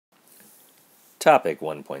Topic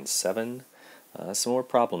 1.7, some more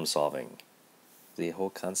problem solving. The whole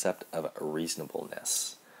concept of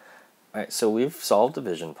reasonableness. Alright, so we've solved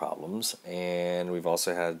division problems, and we've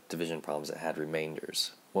also had division problems that had remainders.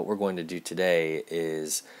 What we're going to do today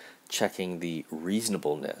is checking the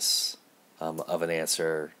reasonableness of an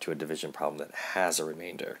answer to a division problem that has a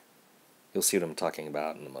remainder. You'll see what I'm talking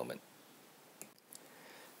about in a moment.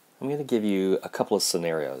 I'm going to give you a couple of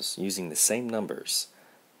scenarios using the same numbers,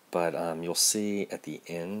 but you'll see at the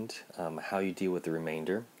end how you deal with the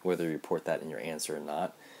remainder, whether you report that in your answer or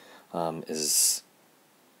not, is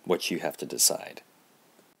what you have to decide.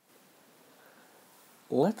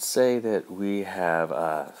 Let's say that we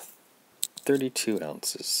have 32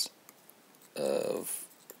 ounces of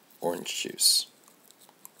orange juice,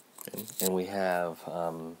 okay? And we have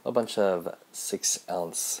a bunch of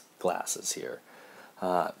 6-ounce glasses here.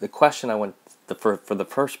 The question I want for the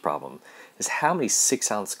first problem is how many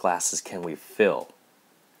 6-ounce glasses can we fill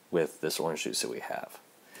with this orange juice that we have?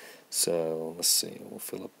 So let's see, we'll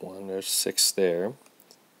fill up one, there's 6 there,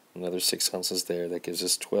 another 6 ounces there, that gives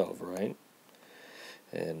us 12, right?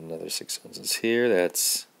 And another 6 ounces here,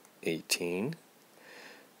 that's 18.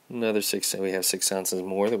 Another 6, we have 6 ounces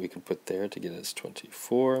more that we can put there to get us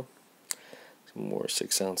 24. Some more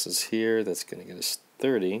 6 ounces here, that's going to get us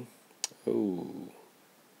 30. Oh,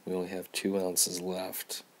 we only have 2 ounces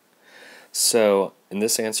left. So in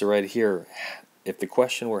this answer right here, if the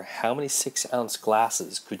question were how many 6-ounce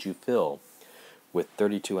glasses could you fill with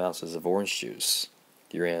 32 ounces of orange juice,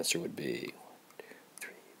 your answer would be 1, 2, 3,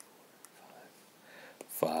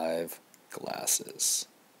 4, 5 glasses.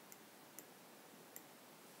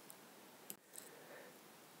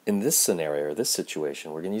 In this scenario, or this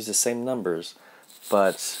situation, we're going to use the same numbers,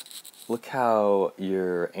 but look how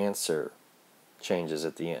your answer changes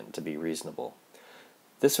at the end to be reasonable.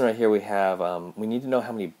 This one right here we have, we need to know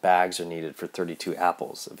how many bags are needed for 32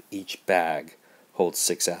 apples. If each bag holds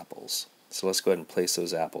 6 apples. So let's go ahead and place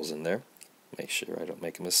those apples in there. Make sure I don't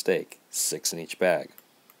make a mistake. 6 in each bag.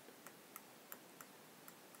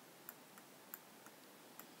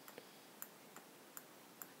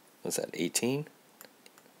 What's that, 18?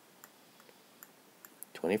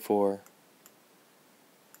 24.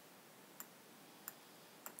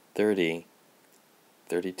 30.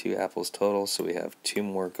 32 apples total, so we have 2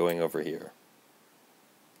 more going over here.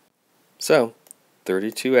 So,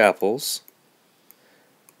 32 apples,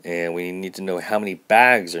 and we need to know how many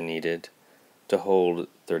bags are needed to hold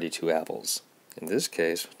 32 apples. In this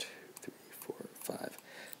case, 1, 2, 3, 4, 5,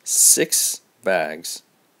 6 bags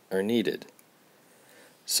are needed.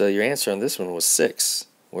 So your answer on this one was 6,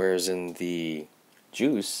 whereas in the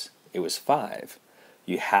juice, it was 5.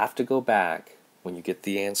 You have to go back. When you get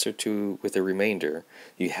the answer with a remainder,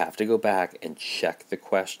 you have to go back and check the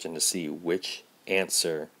question to see which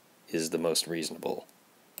answer is the most reasonable.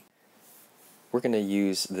 We're going to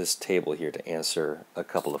use this table here to answer a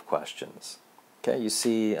couple of questions. Okay, you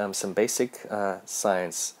see some basic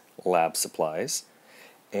science lab supplies,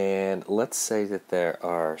 and let's say that there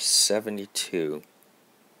are 72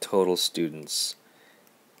 total students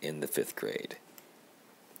in the 5th grade.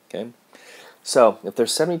 Okay, so if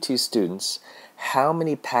there's 72 students, how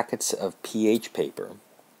many packets of pH paper,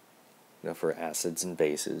 for acids and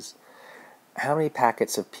bases, how many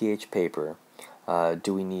packets of pH paper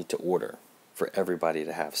do we need to order for everybody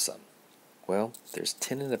to have some? Well, there's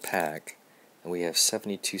 10 in a pack, and we have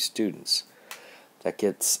 72 students. That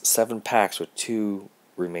gets 7 packs with 2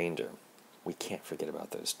 remainder. We can't forget about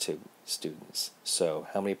those 2 students. So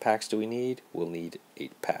how many packs do we need? We'll need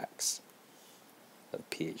 8 packs of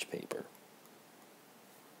pH paper.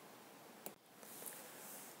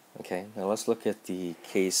 Okay, now let's look at the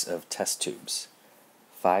case of test tubes.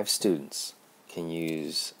 5 students can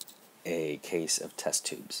use a case of test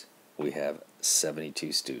tubes. We have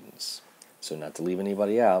 72 students. So not to leave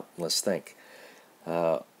anybody out, let's think.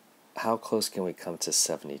 How close can we come to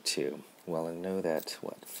 72? Well, I know that,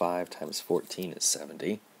 5 times 14 is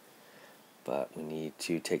 70. But we need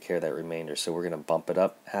to take care of that remainder. So we're going to bump it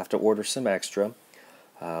up, have to order some extra.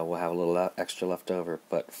 We'll have a little extra left over,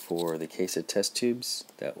 but for the case of test tubes,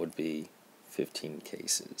 that would be 15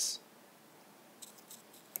 cases.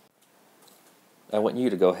 I want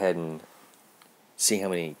you to go ahead and see how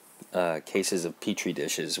many cases of Petri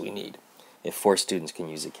dishes we need. If 4 students can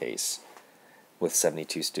use a case with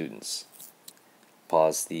 72 students.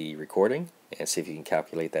 Pause the recording and see if you can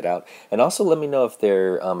calculate that out. And also let me know if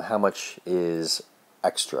there how much is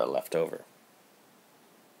extra left over.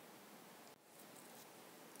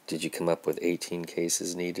 Did you come up with 18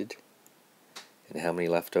 cases needed? And how many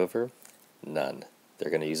left over? None. They're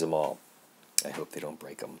going to use them all. I hope they don't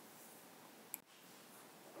break them.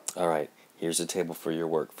 Alright, Here's a table for your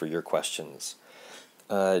work, for your questions.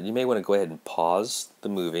 You may want to go ahead and pause the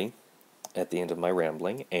movie at the end of my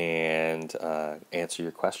rambling and answer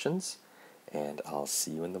your questions, and I'll see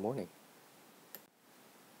you in the morning.